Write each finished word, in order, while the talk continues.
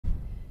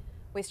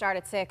We start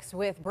at 6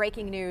 with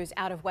breaking news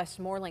out of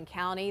Westmoreland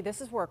County. This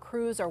is where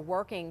crews are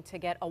working to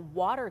get a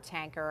water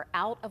tanker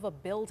out of a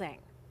building.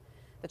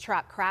 The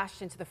truck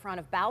crashed into the front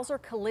of Bowser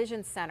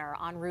Collision Center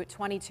on Route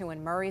 22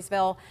 in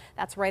Murrysville.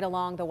 That's right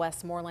along the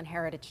Westmoreland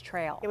Heritage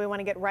Trail. Yeah, we want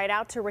to get right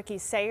out to Ricky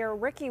Sayer.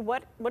 Ricky,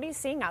 what are you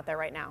seeing out there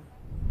right now?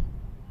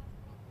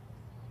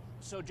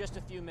 So just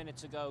a few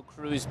minutes ago,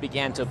 crews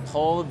began to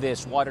pull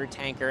this water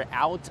tanker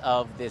out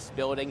of this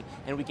building,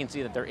 and we can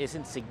see that there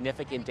isn't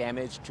significant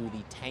damage to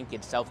the tank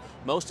itself.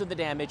 Most of the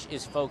damage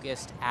is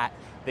focused at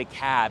the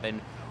cab,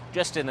 and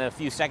just in a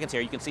few seconds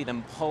here, you can see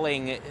them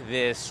pulling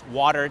this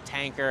water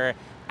tanker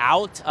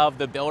out of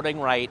the building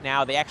right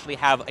now. They actually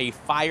have a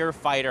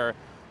firefighter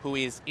who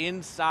is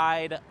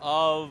inside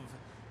of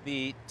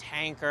the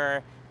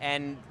tanker,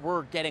 and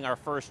we're getting our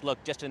first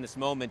look just in this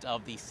moment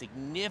of the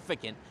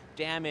significant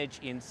damage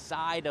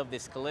inside of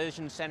this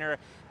collision center.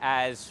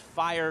 As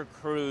fire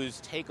crews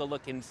take a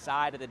look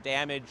inside of the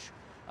damage,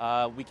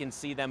 we can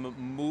see them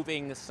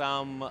moving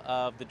some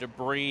of the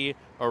debris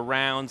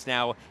around.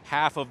 Now,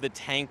 half of the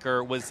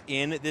tanker was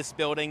in this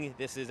building.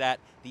 This is at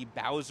the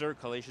Bowser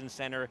Collision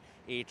Center.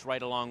 It's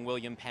right along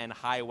William Penn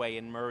Highway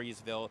in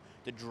Murrysville.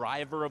 The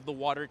driver of the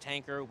water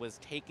tanker was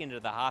taken to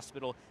the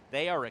hospital.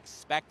 They are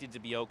expected to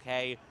be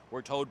okay.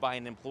 We're told by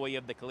an employee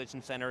of the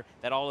collision center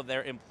that all of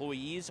their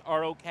employees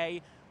are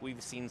okay.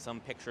 We've seen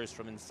some pictures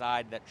from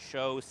inside that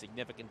show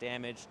significant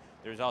damage.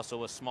 There's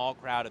also a small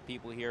crowd of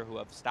people here who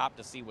have stopped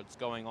to see what's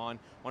going on.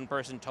 One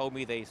person told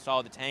me they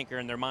saw the tanker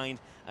and their mind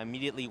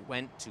immediately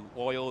went to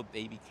oil.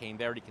 They became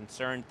very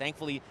concerned.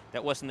 Thankfully,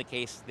 that wasn't the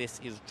case.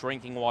 This is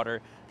drinking water.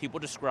 People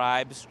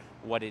describes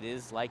what it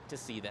is like to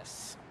see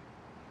this.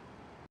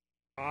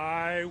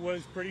 I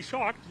was pretty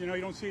shocked. You know,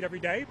 you don't see it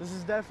every day. This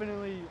is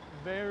definitely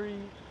very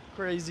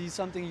crazy,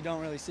 something you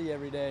don't really see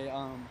every day.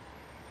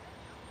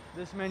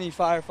 This many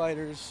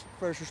firefighters,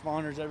 first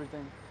responders,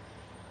 everything.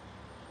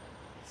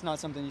 It's not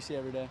something you see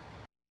every day.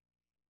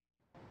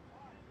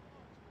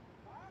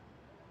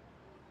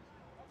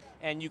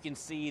 And you can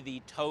see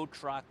the tow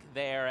truck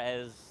there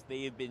as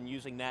they've been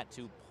using that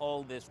to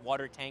pull this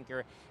water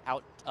tanker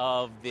out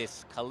of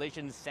this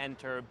collision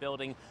center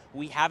building.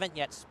 We haven't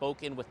yet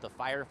spoken with the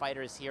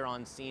firefighters here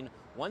on scene.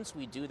 Once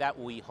we do that,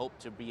 we hope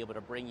to be able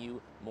to bring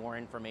you more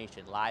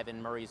information. Live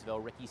in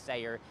Murrysville, Ricky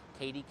Sayer,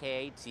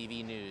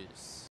 KDKA-TV News.